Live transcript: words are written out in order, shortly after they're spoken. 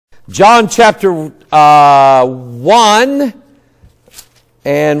John chapter 1,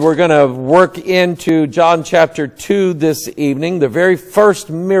 and we're going to work into John chapter 2 this evening, the very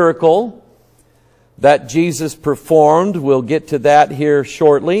first miracle that Jesus performed. We'll get to that here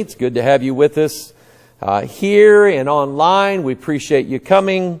shortly. It's good to have you with us here and online. We appreciate you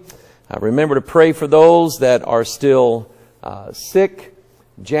coming. Remember to pray for those that are still sick.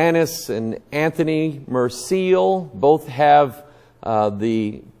 Janice and Anthony Merciel both have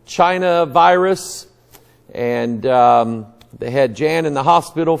the China virus, and they had Jan in the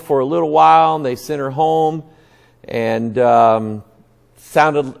hospital for a little while, and they sent her home, and her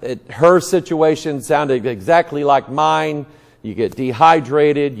situation sounded exactly like mine. You get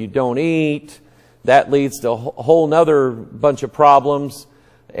dehydrated, you don't eat, that leads to a whole nother bunch of problems,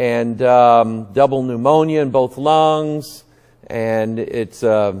 and double pneumonia in both lungs, and it's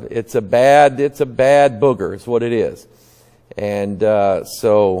a bad booger is what it is. And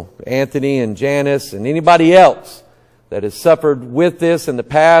so Anthony and Janice and anybody else that has suffered with this in the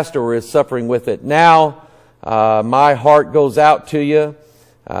past or is suffering with it now, my heart goes out to you.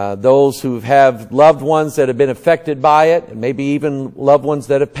 Those who have loved ones that have been affected by it, and maybe even loved ones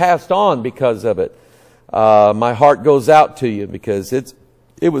that have passed on because of it, my heart goes out to you, because it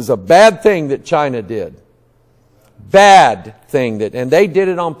was a bad thing that China did. Bad thing and they did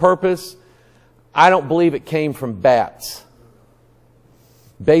it on purpose. I don't believe it came from bats,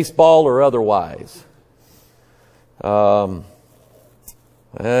 baseball or otherwise. It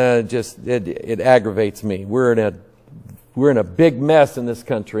aggravates me. We're in a big mess in this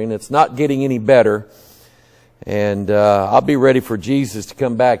country, and it's not getting any better. And I'll be ready for Jesus to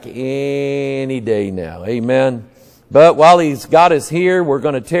come back any day now. Amen. But while He's got us here, we're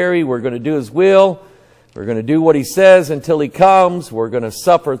going to tarry. We're going to do His will. We're going to do what He says until He comes. We're going to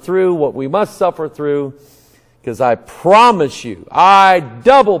suffer through what we must suffer through. Because I promise you, I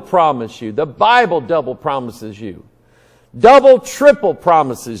double promise you, the Bible double promises you, double, triple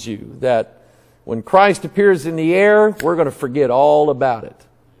promises you that when Christ appears in the air, we're going to forget all about it.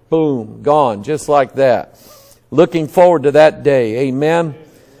 Boom, gone, just like that. Looking forward to that day. Amen.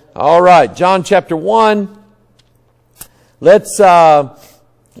 All right, John chapter 1. Let's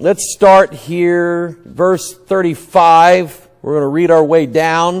start here, verse 35. We're going to read our way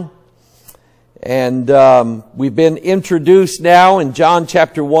down. And we've been introduced now in John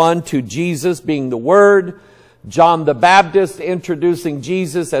chapter 1 to Jesus being the Word. John the Baptist introducing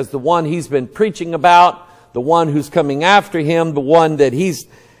Jesus as the one he's been preaching about, the one who's coming after him, the one that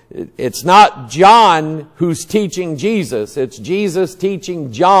it's not John who's teaching Jesus, it's Jesus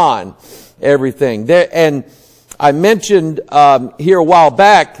teaching John everything. And I mentioned here a while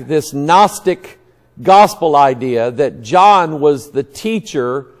back this Gnostic gospel idea that John was the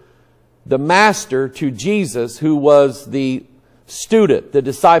teacher, the master to Jesus, who was the student, the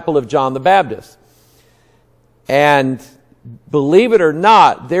disciple of John the Baptist. And believe it or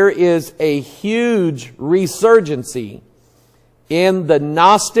not, there is a huge resurgency in the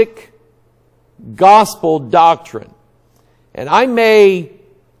Gnostic gospel doctrine. And I may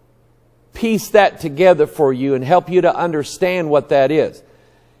piece that together for you and help you to understand what that is.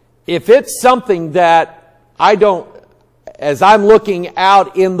 If it's something that as I'm looking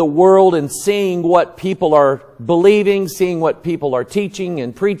out in the world and seeing what people are believing, seeing what people are teaching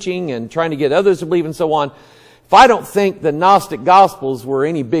and preaching and trying to get others to believe and so on, if I don't think the Gnostic Gospels were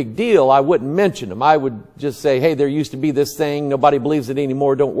any big deal, I wouldn't mention them. I would just say, hey, there used to be this thing. Nobody believes it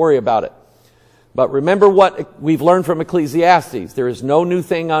anymore. Don't worry about it. But remember what we've learned from Ecclesiastes. There is no new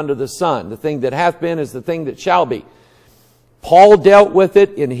thing under the sun. The thing that hath been is the thing that shall be. Paul dealt with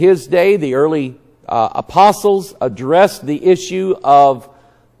it in his day. The early apostles addressed the issue of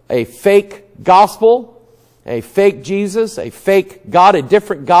a fake gospel, a fake Jesus, a fake God, a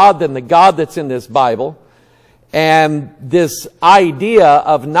different God than the God that's in this Bible. And this idea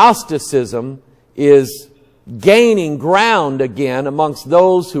of Gnosticism is gaining ground again amongst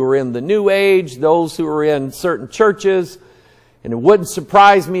those who are in the New Age, those who are in certain churches. And it wouldn't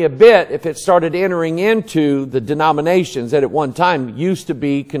surprise me a bit if it started entering into the denominations that at one time used to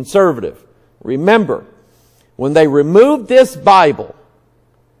be conservative. Remember, when they removed this Bible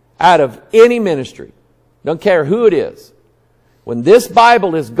out of any ministry, don't care who it is, when this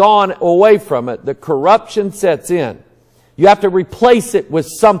Bible is gone away from it, the corruption sets in. You have to replace it with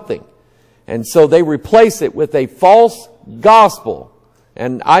something. And so they replace it with a false gospel.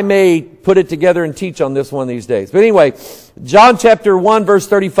 And I may put it together and teach on this one of these days. But anyway, John chapter 1 verse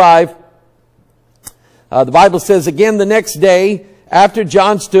 35. The Bible says, again the next day, after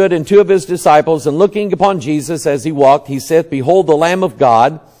John stood and two of his disciples, and looking upon Jesus as he walked, he saith, behold the Lamb of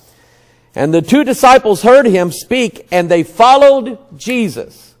God. And the two disciples heard him speak, and they followed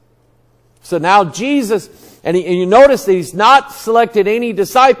Jesus. So now Jesus, and you notice that he's not selected any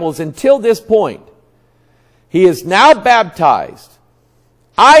disciples until this point. He is now baptized.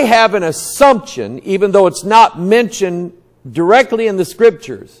 I have an assumption, even though it's not mentioned directly in the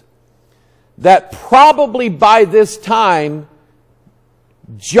scriptures, that probably by this time,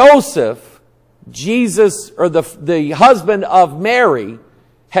 Joseph, Jesus, or the husband of Mary,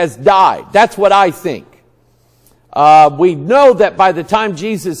 has died. That's what I think. We know that by the time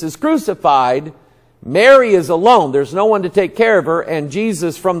Jesus is crucified, Mary is alone. There's no one to take care of her. And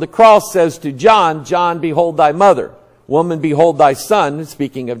Jesus from the cross says to John, John, behold thy mother. Woman, behold thy son.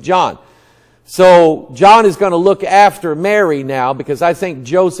 Speaking of John. So John is going to look after Mary now, because I think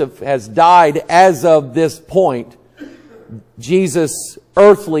Joseph has died as of this point. Jesus'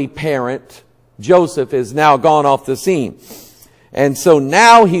 earthly parent, Joseph, is now gone off the scene. And so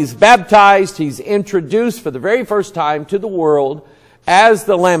now he's baptized. He's introduced for the very first time to the world as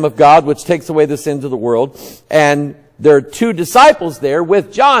the Lamb of God, which takes away the sins of the world. And there are two disciples there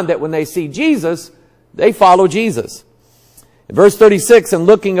with John that when they see Jesus, they follow Jesus. In verse 36, and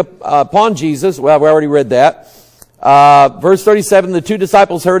looking upon Jesus, well, we already read that. Verse 37, the two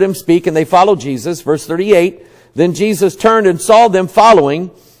disciples heard him speak, and they followed Jesus. Verse 38, then Jesus turned and saw them following,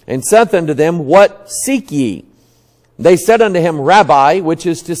 and said unto them, what seek ye? They said unto him, Rabbi, which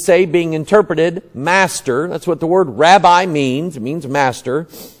is to say, being interpreted, master. That's what the word rabbi means. It means master.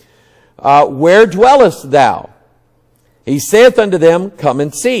 Where dwellest thou? He saith unto them, come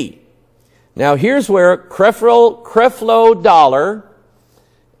and see. Now here's where Creflo Dollar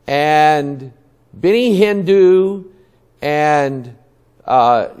and Benny Hindoo and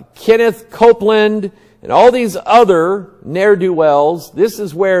Kenneth Copeland and all these other ne'er-do-wells, this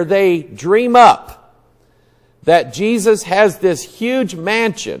is where they dream up that Jesus has this huge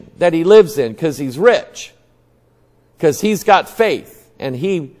mansion that he lives in because he's rich, because he's got faith and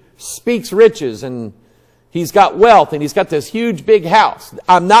he speaks riches and he's got wealth and he's got this huge big house.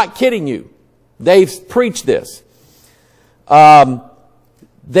 I'm not kidding you. They've preached this.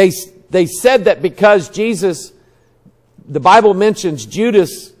 They said that because Jesus, the Bible mentions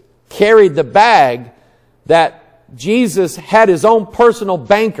Judas carried the bag, that Jesus had his own personal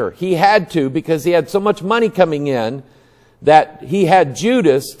banker. He had to, because he had so much money coming in, that he had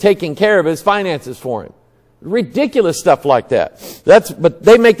Judas taking care of his finances for him. Ridiculous stuff like that. But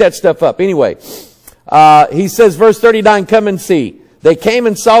they make that stuff up. Anyway, he says, verse 39, come and see. They came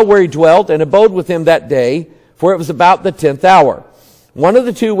and saw where he dwelt, and abode with him that day, for it was about the 10th hour. One of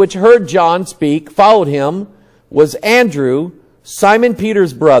the two which heard John speak followed him was Andrew, Simon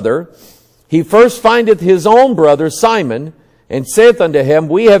Peter's brother. He first findeth his own brother Simon, and saith unto him,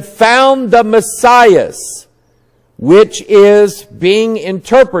 we have found the Messiah, which is, being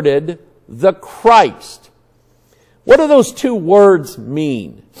interpreted, the Christ. What do those two words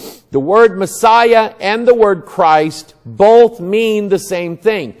mean? The word Messiah and the word Christ both mean the same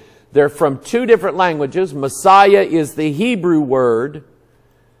thing. They're from two different languages. Messiah is the Hebrew word,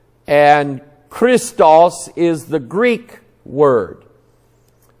 and Christos is the Greek word.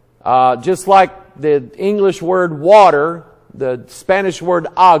 Just like the English word water, the Spanish word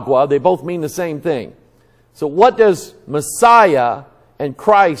agua, they both mean the same thing. So what does Messiah and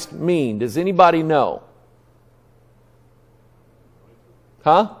Christ mean? Does anybody know?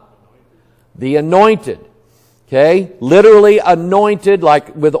 Huh? The anointed. Okay? Literally anointed,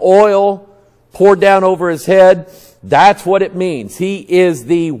 like with oil poured down over his head. That's what it means. He is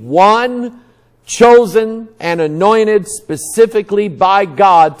the one chosen and anointed specifically by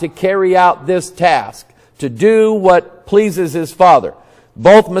God to carry out this task, to do what pleases his Father.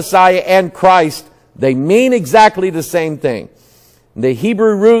 Both Messiah and Christ, they mean exactly the same thing. The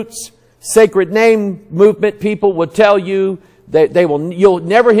Hebrew roots, sacred name movement people will tell you that you'll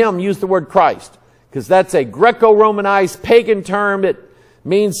never hear them use the word Christ, because that's a Greco-Romanized pagan term. It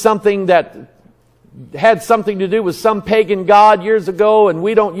means something that had something to do with some pagan god years ago, and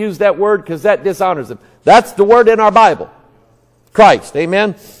we don't use that word because that dishonors him. That's the word in our Bible. Christ.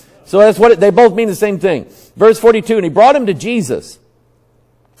 Amen? So that's what they both mean the same thing. Verse 42, and he brought him to Jesus.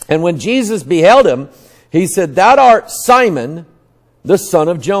 And when Jesus beheld him, he said, thou art Simon, the son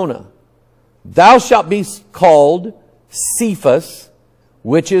of Jonah. Thou shalt be called Cephas,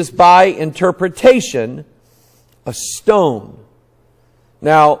 which is by interpretation a stone.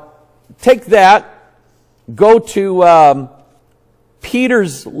 Now, take that. Go to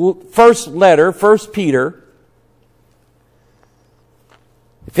Peter's first letter, 1 Peter.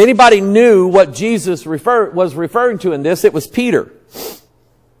 If anybody knew what Jesus was referring to in this, it was Peter.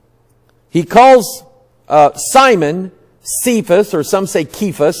 He calls Simon Cephas, or some say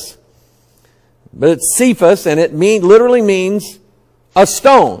Kephas, but it's Cephas, and it literally means a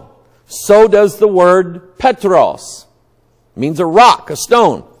stone. so does the word Petros. It means a rock, a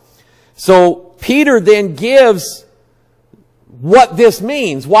stone. So Peter then gives what this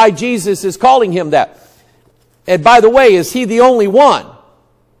means, why Jesus is calling him that. And by the way, is he the only one?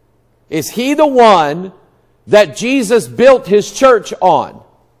 Is he the one that Jesus built his church on?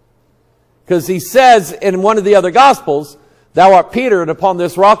 Because he says in one of the other Gospels, thou art Peter, and upon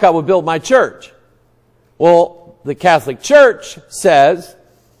this rock I will build my church. Well, the Catholic Church says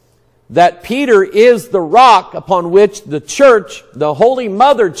that Peter is the rock upon which the church, the Holy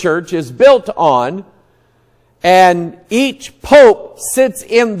Mother Church, is built on. And each pope sits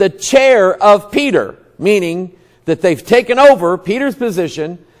in the chair of Peter, meaning that they've taken over Peter's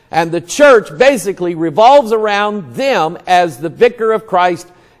position, and the church basically revolves around them as the vicar of Christ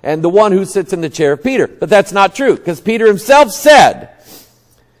and the one who sits in the chair of Peter. But that's not true, because Peter himself said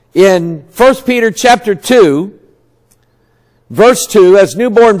in 1 Peter chapter 2, verse 2, as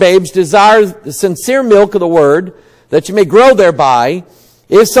newborn babes desire the sincere milk of the word, that you may grow thereby,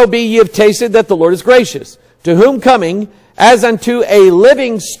 if so be ye have tasted that the Lord is gracious, to whom coming as unto a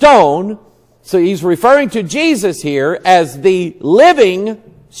living stone. So he's referring to Jesus here as the living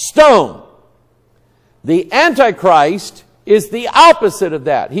stone. The Antichrist is the opposite of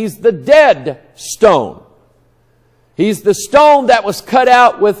that. He's the dead stone. He's the stone that was cut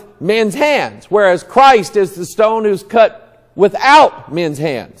out with men's hands, whereas Christ is the stone who's cut without men's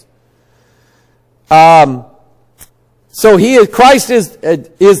hands. So Christ is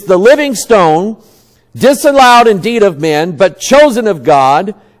the living stone, disallowed indeed of men, but chosen of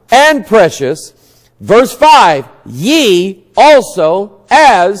God and precious. Verse 5, ye also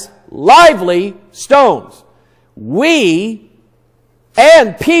as lively stones. We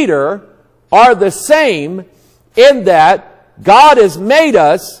and Peter are the same in that God has made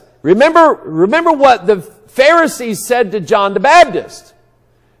us. Remember what the Pharisees said to John the Baptist.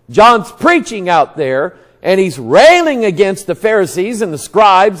 John's preaching out there, and he's railing against the Pharisees and the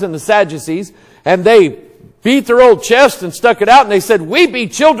scribes and the Sadducees, and they beat their old chest and stuck it out, and they said, we be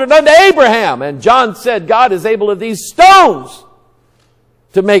children unto Abraham. And John said, God is able of these stones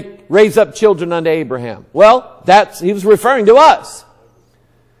to raise up children unto Abraham. Well, he was referring to us.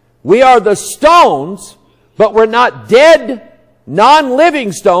 We are the stones, but we're not dead,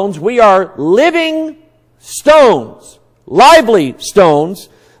 non-living stones. We are living stones, lively stones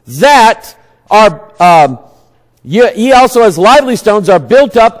that are, ye also as lively stones are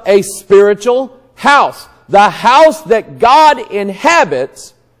built up a spiritual house. The house that God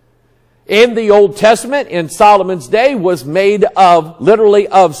inhabits in the Old Testament, in Solomon's day, was made of, literally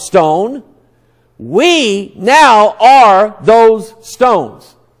of stone. We now are those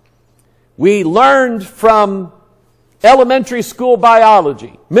stones. We learned from elementary school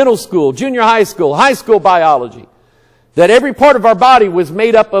biology, middle school, junior high school biology, that every part of our body was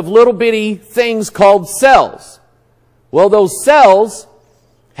made up of little bitty things called cells. Well, those cells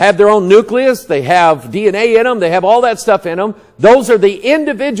have their own nucleus, they have DNA in them, they have all that stuff in them. Those are the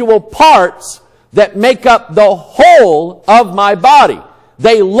individual parts that make up the whole of my body.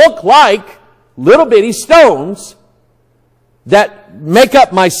 They look like little bitty stones that make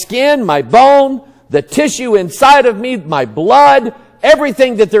up my skin, my bone, the tissue inside of me, my blood,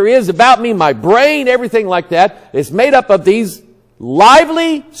 everything that there is about me, my brain, everything like that is made up of these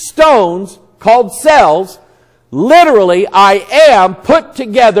lively stones called cells. Literally, I am put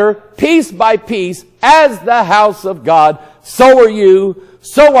together piece by piece as the house of God. So are you.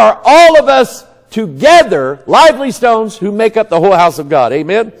 So are all of us together, lively stones who make up the whole house of God.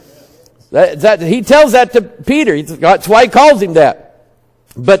 Amen? He tells that to Peter. That's why he calls him that.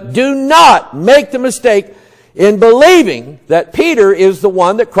 But do not make the mistake in believing that Peter is the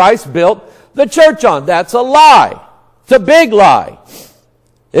one that Christ built the church on. That's a lie. It's a big lie.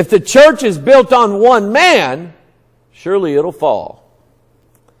 If the church is built on one man, surely it'll fall.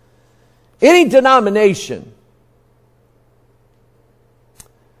 Any denomination.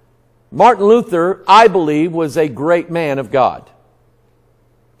 Martin Luther, I believe, was a great man of God.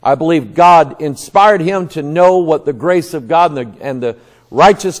 I believe God inspired him to know what the grace of God and the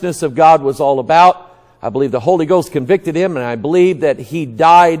righteousness of God was all about. I believe the Holy Ghost convicted him, and I believe that he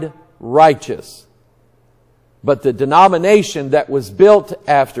died righteous. But the denomination that was built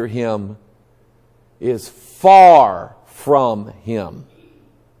after him is far from him.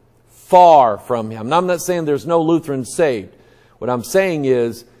 Far from him. Now, I'm not saying there's no Lutherans saved. What I'm saying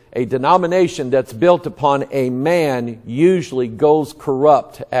is a denomination that's built upon a man usually goes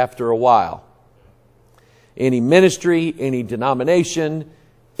corrupt after a while. Any ministry, any denomination,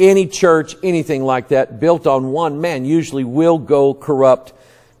 any church, anything like that built on one man usually will go corrupt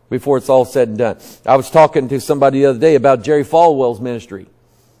before it's all said and done. I was talking to somebody the other day about Jerry Falwell's ministry.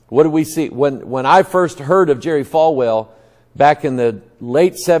 What did we see? When I first heard of Jerry Falwell back in the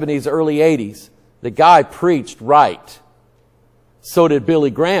late 70s, early 80s, the guy preached right. So did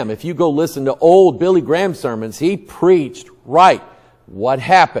Billy Graham. If you go listen to old Billy Graham sermons, he preached right. What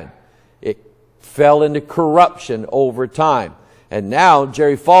happened? It fell into corruption over time. And now,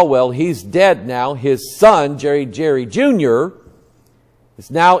 Jerry Falwell, he's dead now. His son, Jerry Jr., is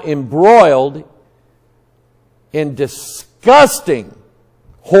now embroiled in disgusting,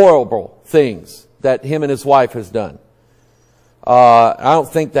 horrible things that him and his wife has done. I don't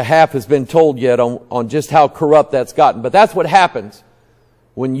think the half has been told yet on just how corrupt that's gotten. But that's what happens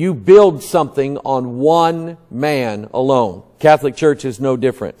when you build something on one man alone. Catholic Church is no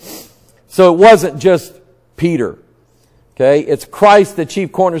different. So it wasn't just Peter. Okay, it's Christ, the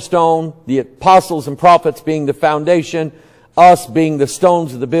chief cornerstone, the apostles and prophets being the foundation, us being the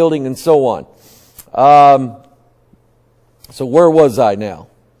stones of the building, and so on. So where was I now?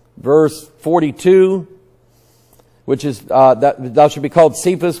 Verse 42, which is, that thou shalt be called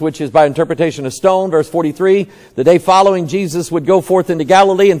Cephas, which is by interpretation a stone. Verse 43, the day following Jesus would go forth into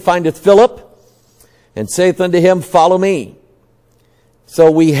Galilee and findeth Philip, and saith unto him, follow me.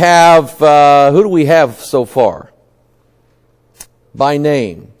 So we have, who do we have so far? By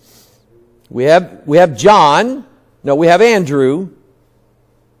name. We have John. No, we have Andrew.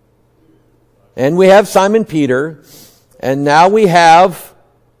 And we have Simon Peter. And now we have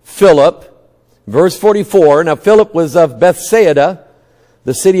Philip. Verse 44. Now Philip was of Bethsaida,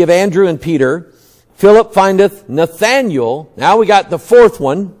 the city of Andrew and Peter. Philip findeth Nathanael. Now we got the fourth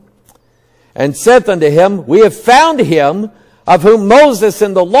one. And saith unto him, we have found him of whom Moses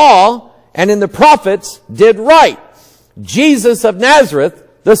in the law and in the prophets did write, Jesus of Nazareth,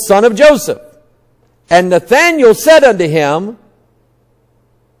 the son of Joseph. And Nathanael said unto him,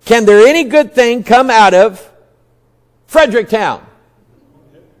 can there any good thing come out of Fredericktown?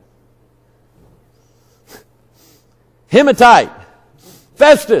 Hematite.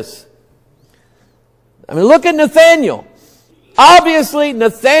 Festus. I mean, look at Nathanael. Obviously,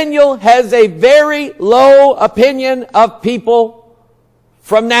 Nathanael has a very low opinion of people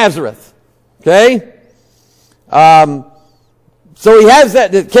from Nazareth. Okay? So he has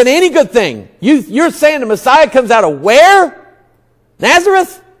that. Can any good thing? You're saying the Messiah comes out of where?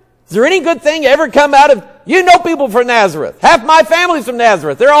 Nazareth? Is there any good thing ever come out of? You know people from Nazareth. Half my family's from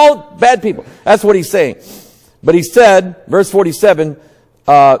Nazareth. They're all bad people. That's what he's saying. But he said, verse 47,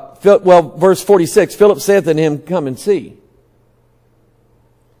 verse 46, Philip saith unto him, come and see.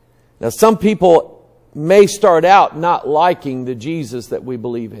 Now some people may start out not liking the Jesus that we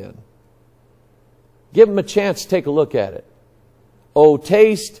believe in. Give them a chance to take a look at it. Oh,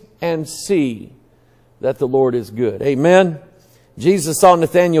 taste and see that the Lord is good. Amen. Jesus saw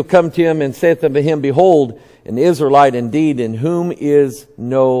Nathanael come to him and saith unto him, behold, an Israelite indeed, in whom is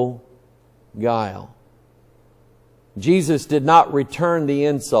no guile. Jesus did not return the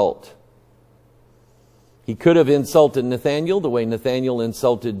insult. He could have insulted Nathanael the way Nathanael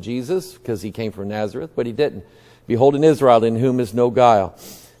insulted Jesus because he came from Nazareth, but he didn't. Behold, an Israelite in whom is no guile.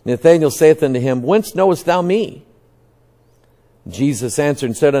 Nathanael saith unto him, whence knowest thou me? Jesus answered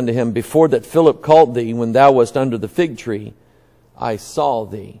and said unto him, before that Philip called thee, when thou wast under the fig tree, I saw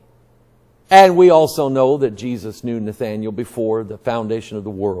thee. And we also know that Jesus knew Nathanael before the foundation of the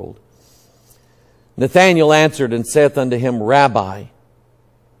world. Nathanael answered and saith unto him, Rabbi,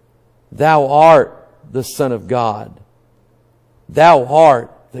 thou art the Son of God. Thou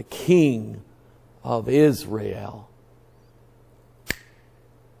art the King of Israel.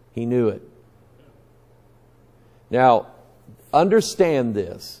 He knew it. Now, understand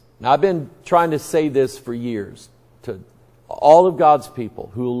this. Now, I've been trying to say this for years to all of God's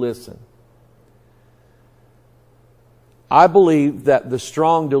people who will listen. I believe that the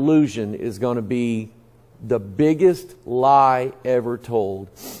strong delusion is going to be the biggest lie ever told.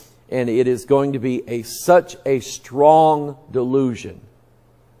 And it is going to be such a strong delusion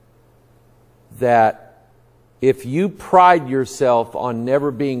that if you pride yourself on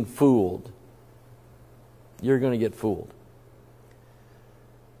never being fooled, you're going to get fooled.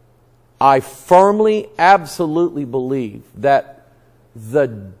 I firmly, absolutely believe that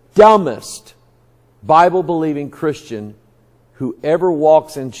the dumbest Bible-believing Christian who ever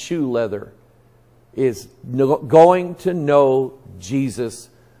walks in shoe leather is going to know Jesus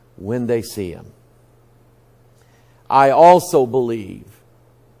when they see Him. I also believe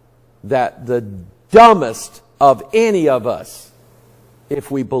that the dumbest of any of us,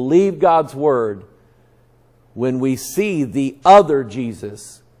 if we believe God's Word, when we see the other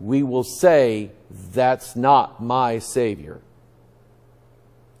Jesus, we will say, that's not my Savior.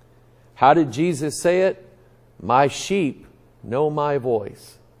 How did Jesus say it? My sheep know my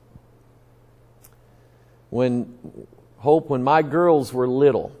voice, when my girls were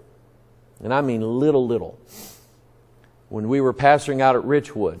little, and I mean little, when we were pastoring out at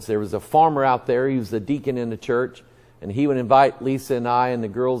Richwoods, there was a farmer out there. He was the deacon in the church, and he would invite Lisa and I and the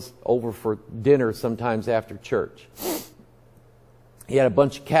girls over for dinner sometimes after church. He had a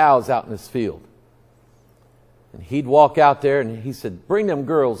bunch of cows out in his field. And he'd walk out there and he said, "Bring them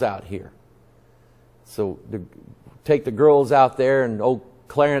girls out here." So take the girls out there, and old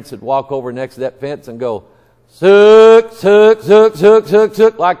Clarence would walk over next to that fence and go, "Sook, sook, sook, sook, sook,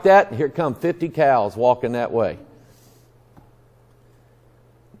 sook," like that. And here come 50 cows walking that way.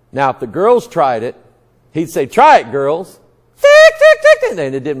 Now, if the girls tried it, he'd say, "Try it, girls." Tick, tick, tick, tick.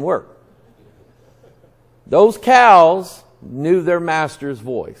 And it didn't work. Those cows knew their master's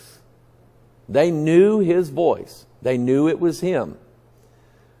voice. They knew his voice. They knew it was him.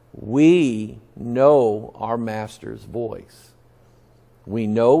 We know our master's voice. We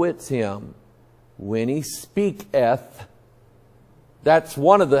know it's him when he speaketh. That's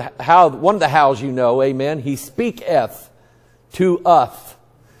one of the hows you know, amen. He speaketh to us.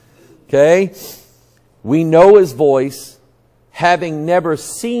 Okay? We know his voice. Having never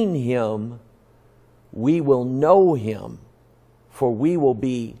seen him, we will know him, for we will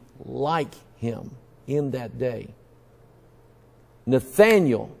be like him in that day.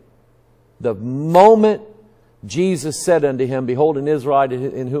 Nathanael, the moment Jesus said unto him, "Behold, an Israelite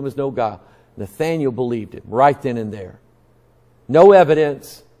in whom is no guile," Nathanael believed him right then and there. No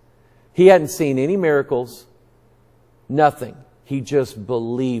evidence. He hadn't seen any miracles. Nothing. He just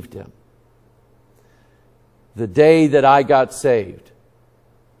believed him. The day that I got saved,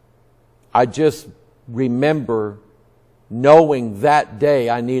 I just remember knowing that day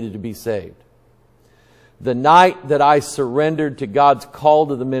I needed to be saved. The night that I surrendered to God's call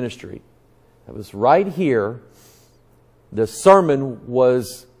to the ministry, it was right here. The sermon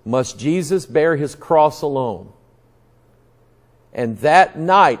was, "Must Jesus bear his cross alone?" And that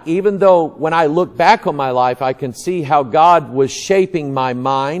night, even though when I look back on my life, I can see how God was shaping my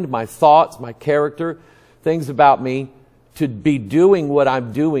mind, my thoughts, my character, things about me to be doing what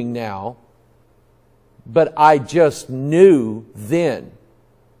I'm doing now. But I just knew then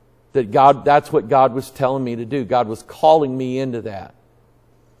that that's what God was telling me to do. God was calling me into that.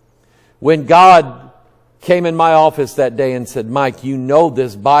 When God came in my office that day and said, "Mike, you know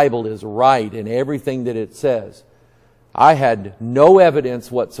this Bible is right in everything that it says," I had no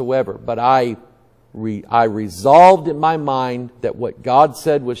evidence whatsoever, but I resolved in my mind that what God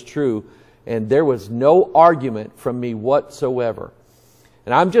said was true, and there was no argument from me whatsoever.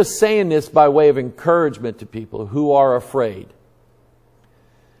 And I'm just saying this by way of encouragement to people who are afraid.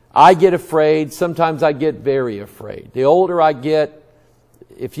 I get afraid. Sometimes I get very afraid. The older I get,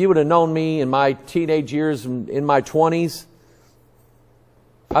 if you would have known me in my teenage years, in my 20s,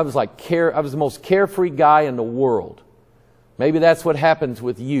 I was the most carefree guy in the world. Maybe that's what happens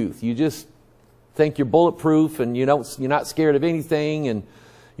with youth. You just think you're bulletproof, and you're not scared of anything, and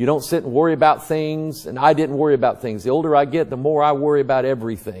you don't sit and worry about things. And I didn't worry about things. The older I get, the more I worry about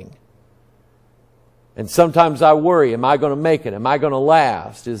everything. And sometimes I worry, am I going to make it? Am I going to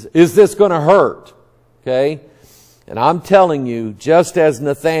last? Is this going to hurt? Okay? And I'm telling you, just as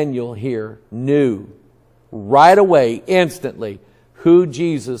Nathanael here knew right away, instantly, who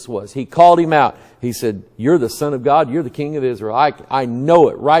Jesus was. He called him out. He said, "You're the Son of God. You're the King of Israel." I know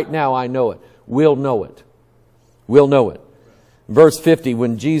it. Right now I know it. We'll know it. We'll know it. Verse 50,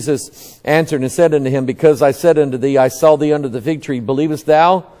 when Jesus answered and said unto him, "Because I said unto thee, I saw thee under the fig tree, believest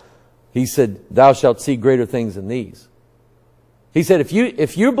thou?" He said, "Thou shalt see greater things than these." He said,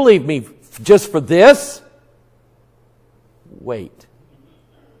 if you believe me just for this, wait.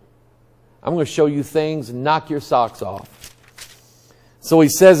 I'm going to show you things and knock your socks off. So he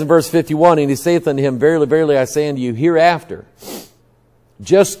says in verse 51, "And he saith unto him, Verily, verily, I say unto you, hereafter,"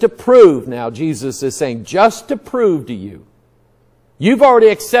 just to prove, now Jesus is saying, just to prove to you, you've already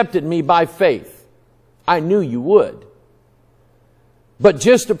accepted me by faith. I knew you would. But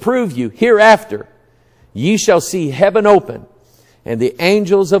just to prove you, hereafter, ye shall see heaven open, and the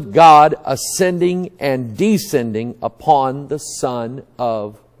angels of God ascending and descending upon the Son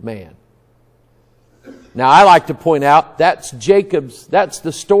of Man. Now, I like to point out, that's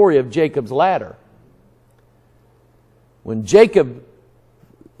the story of Jacob's ladder. When Jacob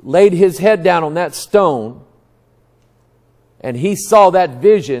laid his head down on that stone, and he saw that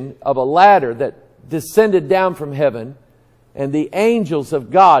vision of a ladder that descended down from heaven, and the angels of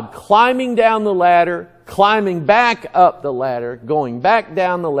God climbing down the ladder, climbing back up the ladder, going back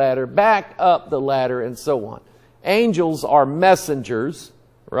down the ladder, back up the ladder, and so on. Angels are messengers,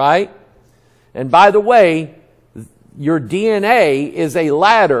 right? And by the way, your DNA is a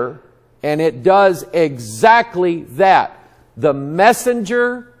ladder And it does exactly that. The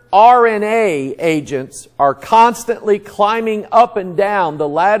messenger RNA agents are constantly climbing up and down the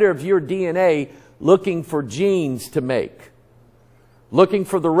ladder of your DNA looking for genes to make. Looking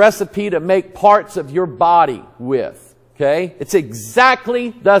for the recipe to make parts of your body with. Okay? It's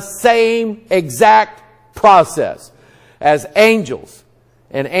exactly the same exact process as angels.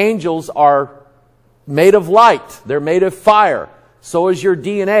 And angels are made of light. They're made of fire. So is your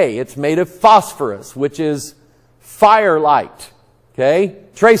DNA. It's made of phosphorus, which is firelight. Okay?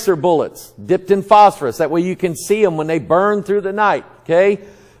 Tracer bullets dipped in phosphorus. That way you can see them when they burn through the night. Okay?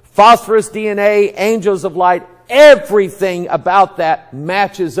 Phosphorus DNA, angels of light, everything about that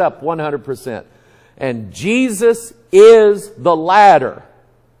matches up 100%. And Jesus is the ladder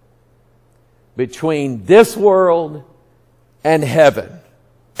between this world and heaven.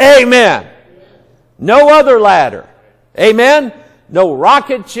 Amen. No other ladder. Amen. No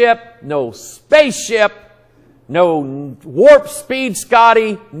rocket ship, no spaceship, no warp speed,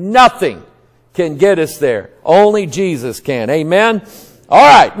 Scotty, nothing can get us there. Only Jesus can. Amen. All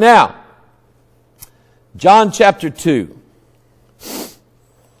right, now, John chapter 2.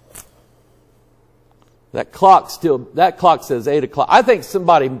 That clock says 8 o'clock. I think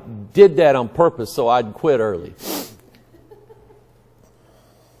somebody did that on purpose so I'd quit early.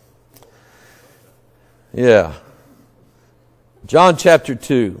 Yeah. John chapter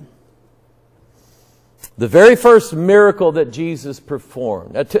 2. The very first miracle that Jesus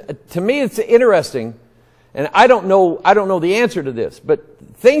performed. Now, to me it's interesting, and I don't know the answer to this, but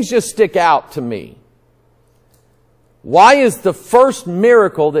things just stick out to me. Why is the first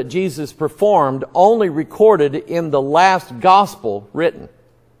miracle that Jesus performed only recorded in the last gospel written?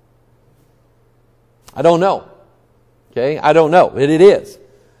 I don't know. Okay? I don't know. It is.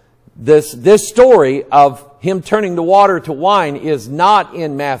 This story of him turning the water to wine is not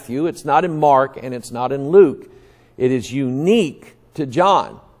in Matthew, it's not in Mark, and it's not in Luke. It is unique to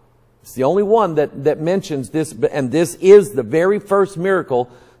John. It's the only one that mentions this, and this is the very first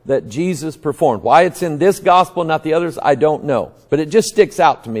miracle that Jesus performed. Why it's in this gospel, not the others, I don't know. But it just sticks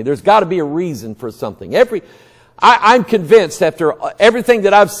out to me. There's got to be a reason for something. I'm convinced after everything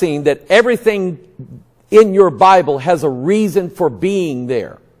that I've seen that everything in your Bible has a reason for being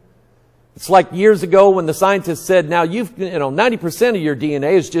there. It's like years ago when the scientists said, now 90% of your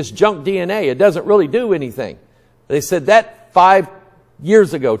DNA is just junk DNA. It doesn't really do anything. They said that 5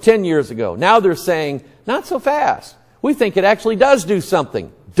 years ago, 10 years ago. Now they're saying, not so fast. We think it actually does do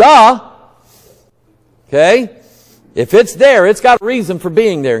something. Duh! Okay? If it's there, it's got a reason for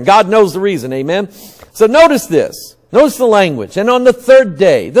being there. And God knows the reason. Amen? So notice this. Notice the language. And on the third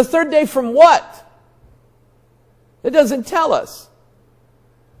day. The third day from what? It doesn't tell us.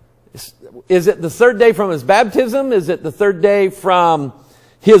 Is it the third day from his baptism? Is it the third day from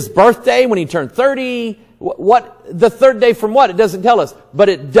his birthday when he turned 30? What? The third day from what? It doesn't tell us. But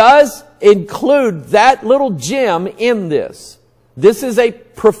it does include that little gem in this. This is a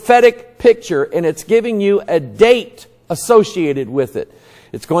prophetic picture, and it's giving you a date associated with it.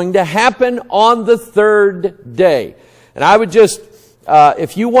 It's going to happen on the third day. And I would just,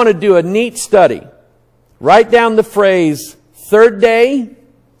 if you want to do a neat study, write down the phrase third day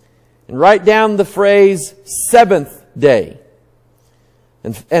and write down the phrase seventh day.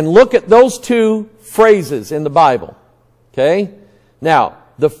 And look at those two phrases in the Bible. Okay? Now,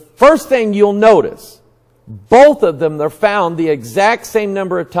 the first thing you'll notice, both of them are found the exact same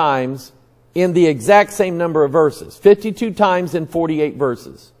number of times in the exact same number of verses. 52 times in 48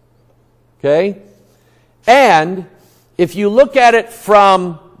 verses. Okay? And if you look at it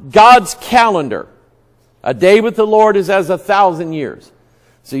from God's calendar, a day with the Lord is as 1,000 years.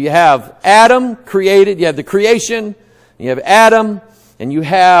 So you have Adam created, you have the creation, you have Adam, and you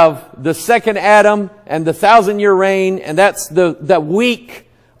have the second Adam and the 1,000-year reign, and that's the week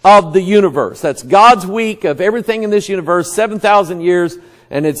of the universe. That's God's week of everything in this universe, 7,000 years,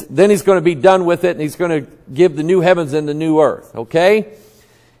 and then He's going to be done with it, and He's going to give the new heavens and the new earth. Okay?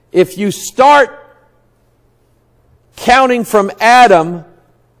 If you start counting from Adam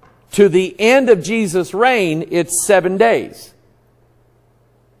to the end of Jesus' reign, it's 7 days.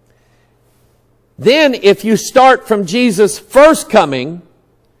 Then if you start from Jesus' first coming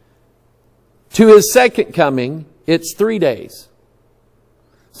to His second coming, it's 3 days.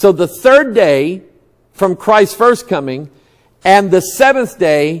 So the third day from Christ's first coming and the seventh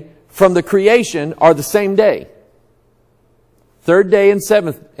day from the creation are the same day. Third day and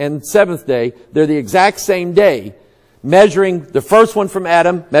seventh day, they're the exact same day. Measuring the first one from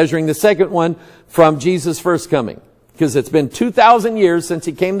Adam, measuring the second one from Jesus' first coming. Because it's been 2,000 years since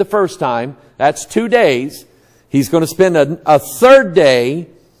He came the first time. That's 2 days. He's going to spend a third day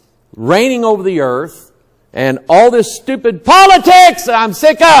reigning over the earth and all this stupid politics I'm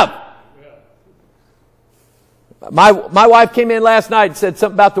sick of. My wife came in last night and said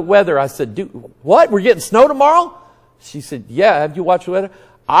something about the weather. I said, what? We're getting snow tomorrow? She said, yeah, have you watched the weather?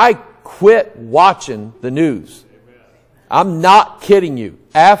 I quit watching the news. I'm not kidding you.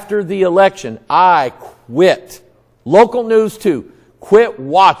 After the election, I quit. Local news too. Quit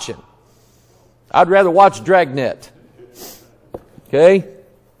watching. I'd rather watch Dragnet. Okay?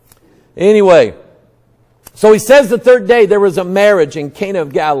 Anyway, so he says the third day there was a marriage in Cana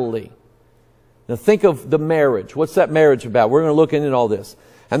of Galilee. Now think of the marriage. What's that marriage about? We're going to look into all this.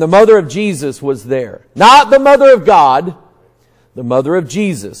 And the mother of Jesus was there. Not the mother of God. The mother of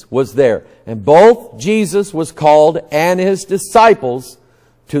Jesus was there. And both Jesus was called and his disciples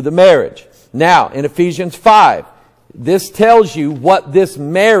to the marriage. Now, in Ephesians 5, this tells you what this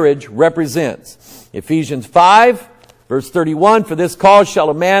marriage represents. Ephesians 5, verse 31, for this cause shall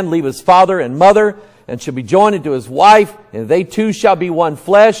a man leave his father and mother, and shall be joined unto his wife, and they two shall be one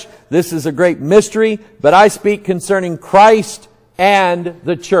flesh. This is a great mystery, but I speak concerning Christ and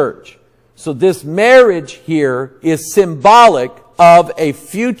the church. So this marriage here is symbolic of a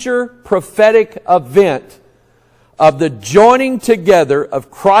future prophetic event of the joining together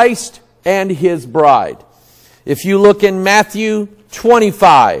of Christ and his bride. If you look in Matthew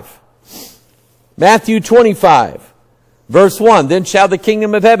 25, Matthew 25, verse 1, then shall the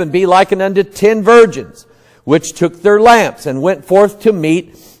kingdom of heaven be likened unto 10 virgins, which took their lamps and went forth to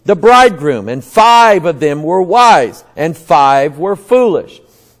meet the bridegroom. And 5 of them were wise, and 5 were foolish.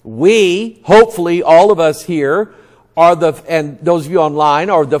 We, hopefully all of us here, and those of you online,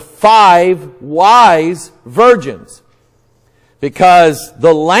 are the 5 wise virgins. Because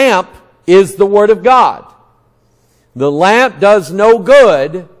the lamp is the Word of God. The lamp does no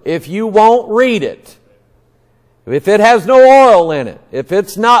good if you won't read it. If it has no oil in it, if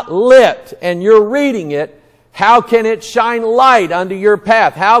it's not lit and you're reading it, how can it shine light unto your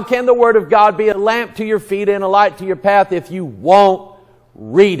path? How can the Word of God be a lamp to your feet and a light to your path if you won't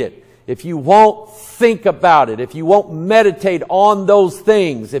read it? If you won't think about it, if you won't meditate on those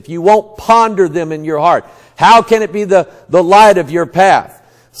things, if you won't ponder them in your heart, how can it be the light of your path?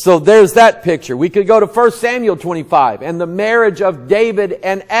 So there's that picture. We could go to 1 Samuel 25 and the marriage of David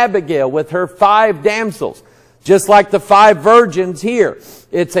and Abigail with her 5 damsels. Just like the 5 virgins here.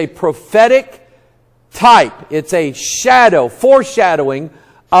 It's a prophetic type. It's a shadow, foreshadowing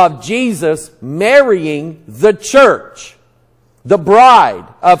of Jesus marrying the church. The bride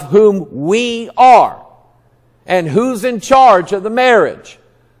of whom we are. And who's in charge of the marriage?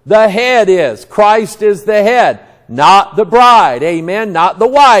 The head is. Christ is the head, not the bride. Amen. Not the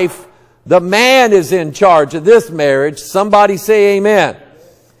wife. The man is in charge of this marriage. Somebody say amen.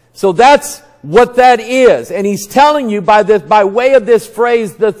 So that's what that is. And he's telling you by way of this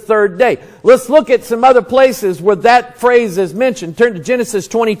phrase, the third day. Let's look at some other places where that phrase is mentioned. Turn to Genesis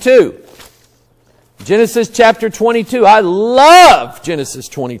 22. Genesis chapter 22. I love Genesis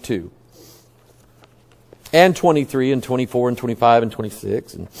 22. And 23 and 24 and 25 and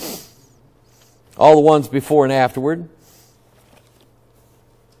 26. And all the ones before and afterward.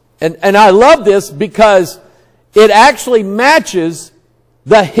 And I love this because it actually matches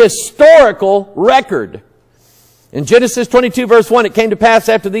the historical record. In Genesis 22 verse 1, it came to pass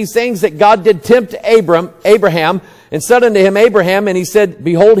after these things that God did tempt Abraham and said unto him, Abraham, and he said,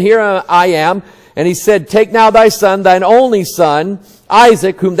 behold, here I am. And he said, take now thy son, thine only son,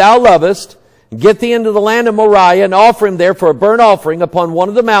 Isaac, whom thou lovest, and get thee into the land of Moriah, and offer him there for a burnt offering upon one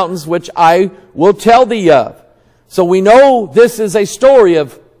of the mountains, which I will tell thee of. So we know this is a story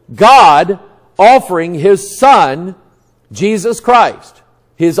of God offering his son, Jesus Christ.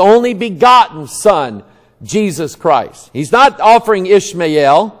 His only begotten son, Jesus Christ. He's not offering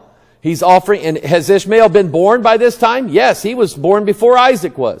Ishmael. He's offering, and has Ishmael been born by this time? Yes, he was born before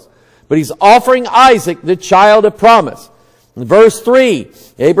Isaac was. But he's offering Isaac, the child of promise. In verse 3,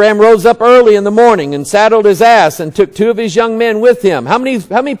 Abraham rose up early in the morning and saddled his ass and took 2 of his young men with him. How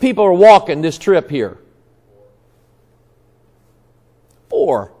many people are walking this trip here?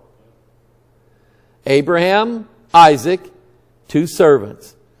 4. Abraham, Isaac, 2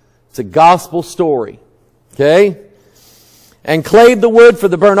 servants. It's a gospel story. Okay? And clave the wood for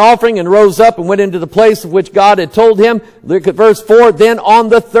the burnt offering, and rose up and went into the place of which God had told him. Look at verse 4. Then on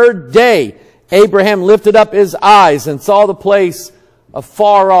the third day, Abraham lifted up his eyes and saw the place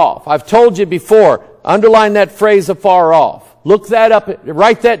afar off. I've told you before, underline that phrase afar off. Look that up,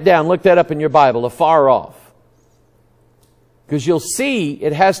 write that down, look that up in your Bible, afar off. Because you'll see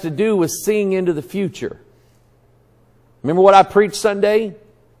it has to do with seeing into the future. Remember what I preached Sunday?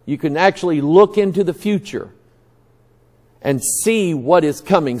 You can actually look into the future. and see what is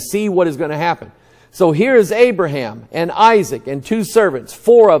coming, see what is going to happen. So here is Abraham and Isaac and 2 servants,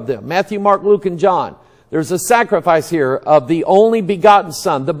 4 of them, Matthew, Mark, Luke, and John. There's a sacrifice here of the only begotten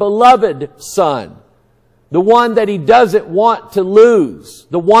Son, the beloved Son, the one that he doesn't want to lose,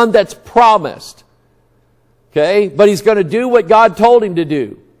 the one that's promised. Okay? But he's going to do what God told him to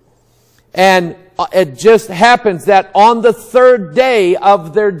do. And it just happens that on the 3rd day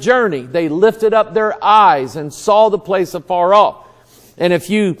of their journey, they lifted up their eyes and saw the place afar off. And if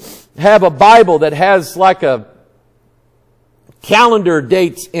you have a Bible that has like a calendar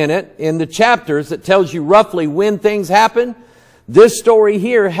dates in it, in the chapters that tells you roughly when things happen, this story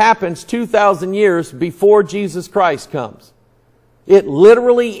here happens 2,000 years before Jesus Christ comes. It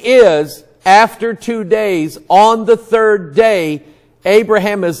literally is after 2 days, on the 3rd day,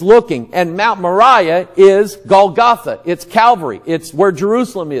 Abraham is looking, and Mount Moriah is Golgotha. It's Calvary. It's where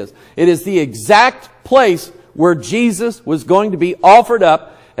Jerusalem is. It is the exact place where Jesus was going to be offered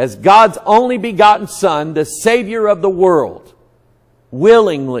up as God's only begotten Son, the Savior of the world,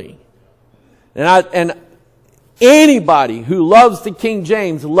 willingly. And anybody who loves the King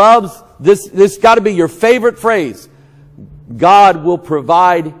James loves this. This got to be your favorite phrase. God will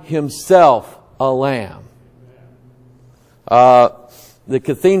provide Himself a lamb. The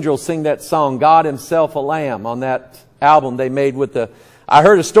Cathedrals sing that song, God Himself a Lamb, on that album they made with the... I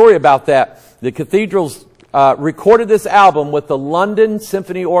heard a story about that. The Cathedrals recorded this album with the London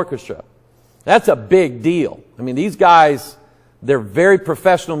Symphony Orchestra. That's a big deal. I mean, these guys, they're very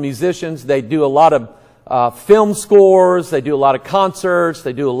professional musicians. They do a lot of film scores. They do a lot of concerts.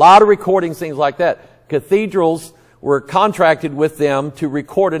 They do a lot of recordings, things like that. Cathedrals were contracted with them to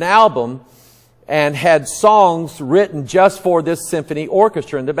record an album and had songs written just for this symphony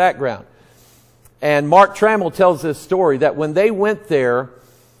orchestra in the background. And Mark Trammell tells this story that when they went there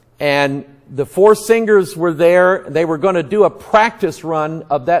and the 4 singers were there, they were going to do a practice run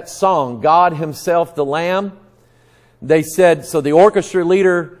of that song, God Himself the Lamb. They said, so the orchestra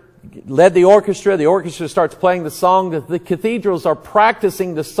leader led the orchestra starts playing the song. The Cathedrals are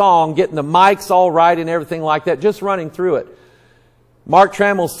practicing the song, getting the mics all right and everything like that, just running through it. Mark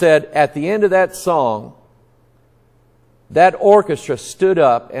Trammell said, at the end of that song, that orchestra stood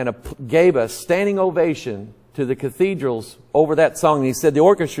up and gave a standing ovation to the Cathedrals over that song. And he said the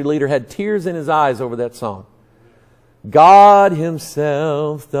orchestra leader had tears in his eyes over that song. God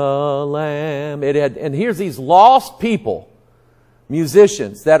Himself the Lamb. And here's these lost people,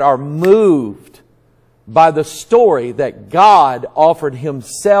 musicians, that are moved by the story that God offered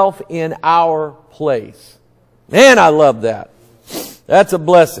Himself in our place. Man, I love that. That's a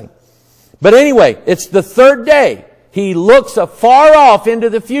blessing. But anyway, it's the 3rd day. He looks afar off into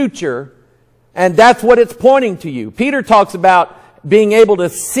the future, and that's what it's pointing to you. Peter talks about being able to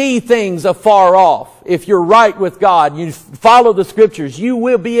see things afar off. If you're right with God, you follow the Scriptures, you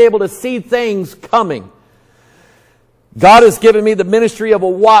will be able to see things coming. God has given me the ministry of a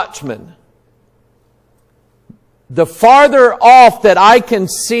watchman. The farther off that I can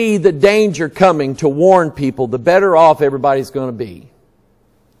see the danger coming to warn people, the better off everybody's going to be.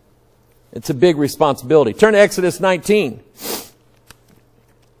 It's a big responsibility. Turn to Exodus 19.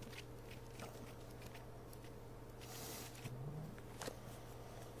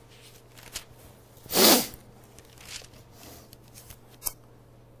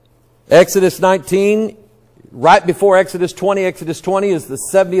 Exodus 19, right before Exodus 20. Exodus 20 is the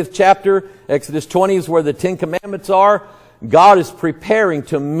 70th chapter. Exodus 20 is where the 10 Commandments are. God is preparing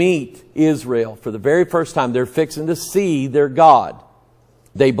to meet Israel for the very first time. They're fixing to see their God.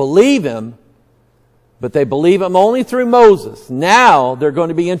 They believe Him, but they believe Him only through Moses. Now they're going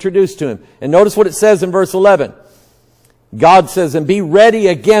to be introduced to Him. And notice what it says in verse 11. God says, and be ready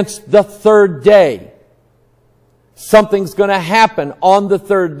against the 3rd day. Something's going to happen on the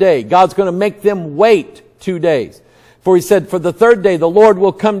 3rd day. God's going to make them wait 2 days. For He said, for the 3rd day the Lord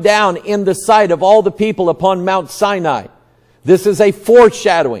will come down in the sight of all the people upon Mount Sinai. This is a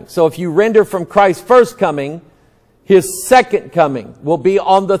foreshadowing. So if you render from Christ's first coming, His second coming will be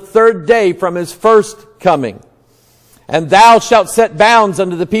on the 3rd day from His first coming. And thou shalt set bounds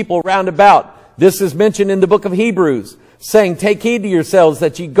unto the people round about. This is mentioned in the book of Hebrews, saying, take heed to yourselves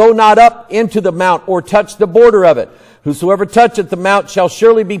that ye go not up into the mount or touch the border of it. Whosoever toucheth the mount shall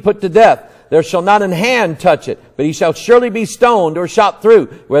surely be put to death. There shall not an hand touch it, but he shall surely be stoned or shot through.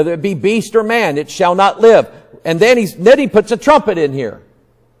 Whether it be beast or man, it shall not live. And then he puts a trumpet in here.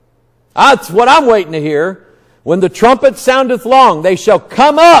 That's what I'm waiting to hear. When the trumpet soundeth long, they shall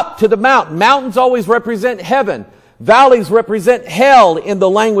come up to the mountain. Mountains always represent heaven. Valleys represent hell in the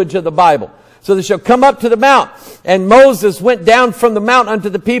language of the Bible. So they shall come up to the mount. And Moses went down from the mount unto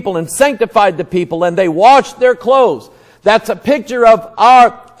the people and sanctified the people, and they washed their clothes. That's a picture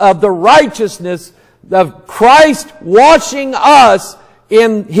of the righteousness of Christ washing us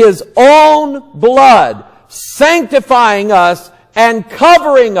in His own blood, sanctifying us and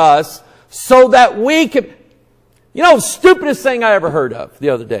covering us so that we can... You know, the stupidest thing I ever heard of the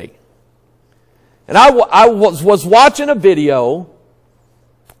other day. And I was watching a video.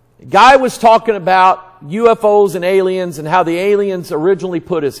 A guy was talking about UFOs and aliens and how the aliens originally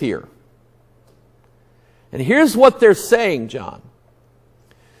put us here. And here's what they're saying, John.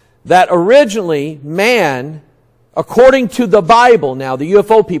 That originally man, according to the Bible, now the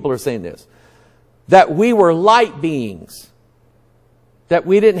UFO people are saying this, that we were light beings. That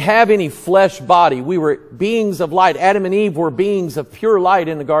we didn't have any flesh body. We were beings of light. Adam and Eve were beings of pure light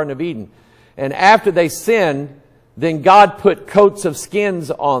in the Garden of Eden. And after they sinned, then God put coats of skins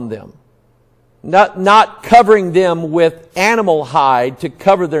on them. Not covering them with animal hide to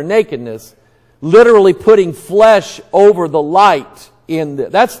cover their nakedness. Literally putting flesh over the light.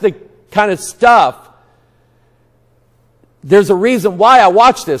 That's the kind of stuff. There's a reason why I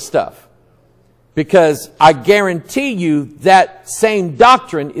watch this stuff. Because I guarantee you that same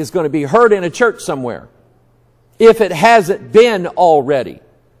doctrine is going to be heard in a church somewhere. If it hasn't been already.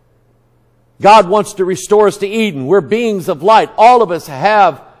 God wants to restore us to Eden. We're beings of light. All of us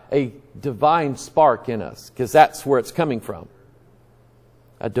have a divine spark in us. Because that's where it's coming from.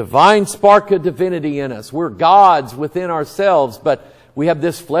 A divine spark of divinity in us. We're gods within ourselves. But we have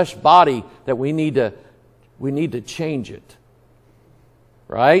this flesh body that we need to change it.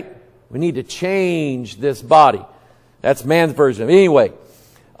 Right? We need to change this body. That's man's version. Anyway,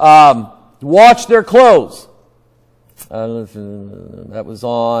 wash their clothes. That was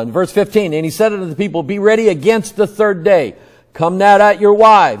on verse 15. And he said unto the people, be ready against the third day. Come not at your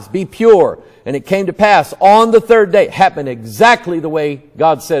wives. Be pure. And it came to pass on the third day. It happened exactly the way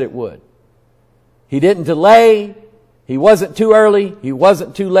God said it would. He didn't delay. He wasn't too early. He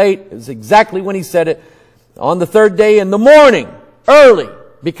wasn't too late. It was exactly when He said it. On the third day in the morning, early.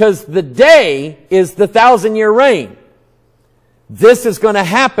 Because the day is the 1,000-year reign. This is going to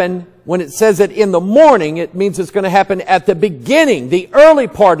happen when it says it in the morning. It means it's going to happen at the beginning, the early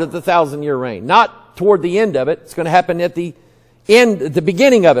part of the 1,000-year reign. Not toward the end of it. It's going to happen at the end, the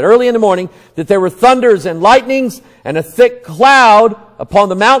beginning of it, early in the morning. That there were thunders and lightnings and a thick cloud upon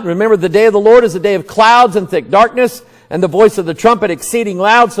the mountain. Remember, the day of the Lord is a day of clouds and thick darkness. And the voice of the trumpet exceeding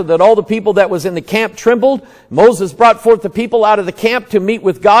loud, so that all the people that was in the camp trembled. Moses brought forth the people out of the camp to meet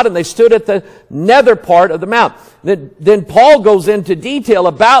with God, and they stood at the nether part of the mount. Then Paul goes into detail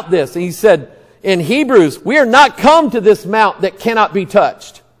about this. And he said, in Hebrews, we are not come to this mount that cannot be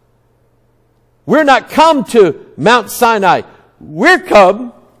touched. We're not come to Mount Sinai. We're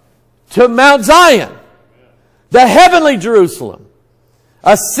come to Mount Zion, the heavenly Jerusalem,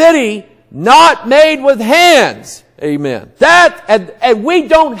 a city not made with hands. Amen. And we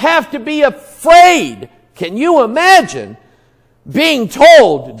don't have to be afraid. Can you imagine being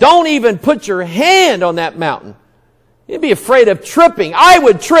told, don't even put your hand on that mountain? You'd be afraid of tripping. I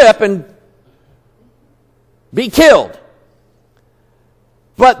would trip and be killed.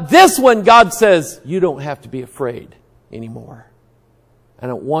 But this one, God says, you don't have to be afraid anymore. I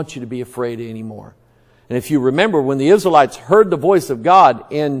don't want you to be afraid anymore. And if you remember, when the Israelites heard the voice of God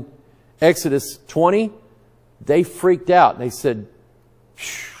in Exodus 20, they freaked out. They said,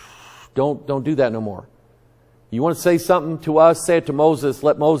 don't do that no more. You want to say something to us, say it to Moses,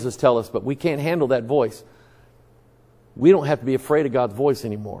 let Moses tell us, but we can't handle that voice. We don't have to be afraid of God's voice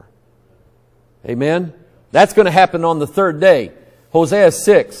anymore. Amen? That's going to happen on the third day. Hosea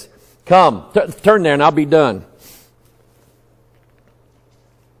 6. Come, turn there and I'll be done.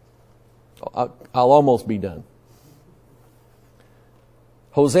 I'll almost be done.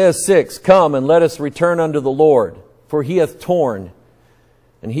 Hosea 6, come and let us return unto the Lord, for He hath torn,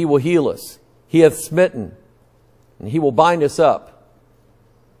 and He will heal us. He hath smitten, and He will bind us up.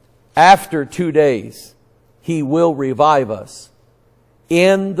 After 2 days, He will revive us.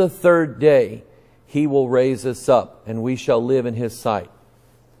 In the third day, He will raise us up, and we shall live in His sight.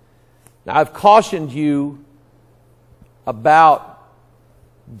 Now, I've cautioned you about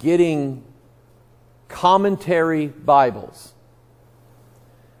getting commentary Bibles.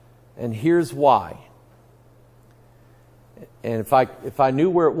 And here's why. And if I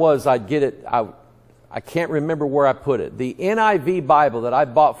knew where it was, I'd get it. I can't remember where I put it. The NIV Bible that I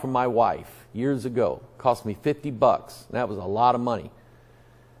bought for my wife years ago cost me $50. And that was a lot of money.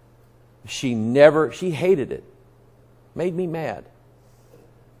 She hated it. Made me mad.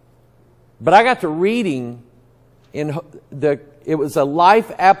 But I got to reading it was a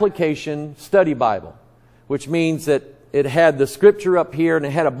Life Application Study Bible, which means that it had the scripture up here and it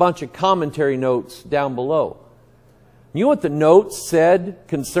had a bunch of commentary notes down below. You know what the notes said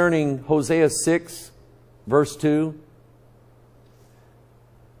concerning Hosea 6, verse 2?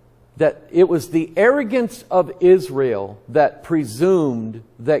 That it was the arrogance of Israel that presumed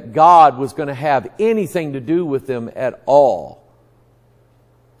that God was going to have anything to do with them at all.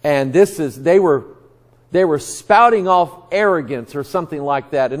 And they were spouting off arrogance or something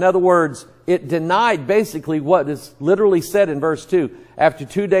like that. In other words, it denied basically what is literally said in verse 2. After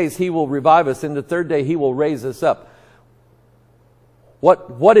 2 days He will revive us, and the third day He will raise us up.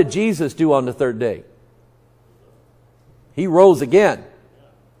 What did Jesus do on the third day? He rose again.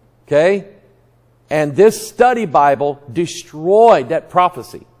 Okay? And this study Bible destroyed that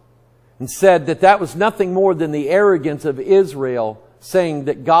prophecy and said that that was nothing more than the arrogance of Israel saying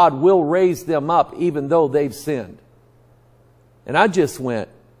that God will raise them up even though they've sinned. And I just went,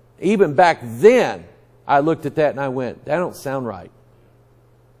 even back then, I looked at that and I went, that don't sound right.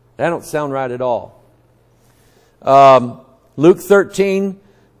 That don't sound right at all. Luke 13,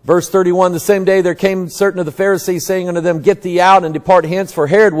 verse 31, the same day there came certain of the Pharisees, saying unto them, Get thee out and depart hence, for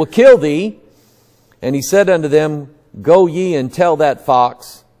Herod will kill thee. And He said unto them, Go ye and tell that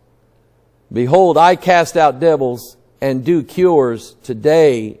fox, Behold, I cast out devils, and do cures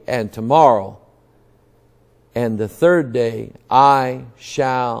today and tomorrow, and the third day I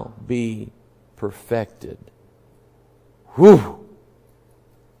shall be perfected. Whew!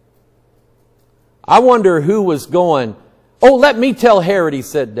 I wonder who was going, oh, let me tell Herod he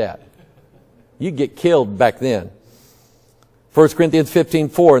said that. You get killed back then. 1 Corinthians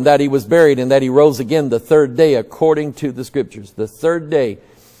 15:4, and that He was buried, and that He rose again the third day according to the Scriptures. The third day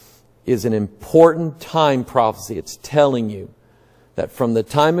is an important time prophecy. It's telling you that from the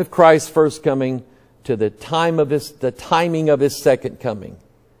time of Christ's first coming to the timing of His second coming,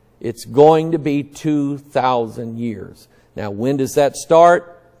 it's going to be 2,000 years. Now, when does that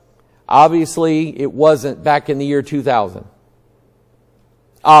start? Obviously, it wasn't back in the year 2000.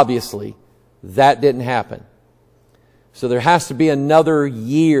 Obviously, that didn't happen. So there has to be another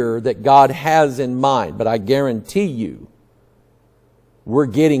year that God has in mind. But I guarantee you, we're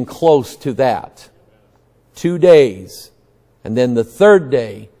getting close to that. 2 days. And then the third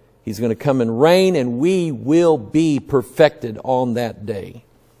day, He's going to come and reign, and we will be perfected on that day.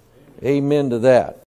 Amen to that.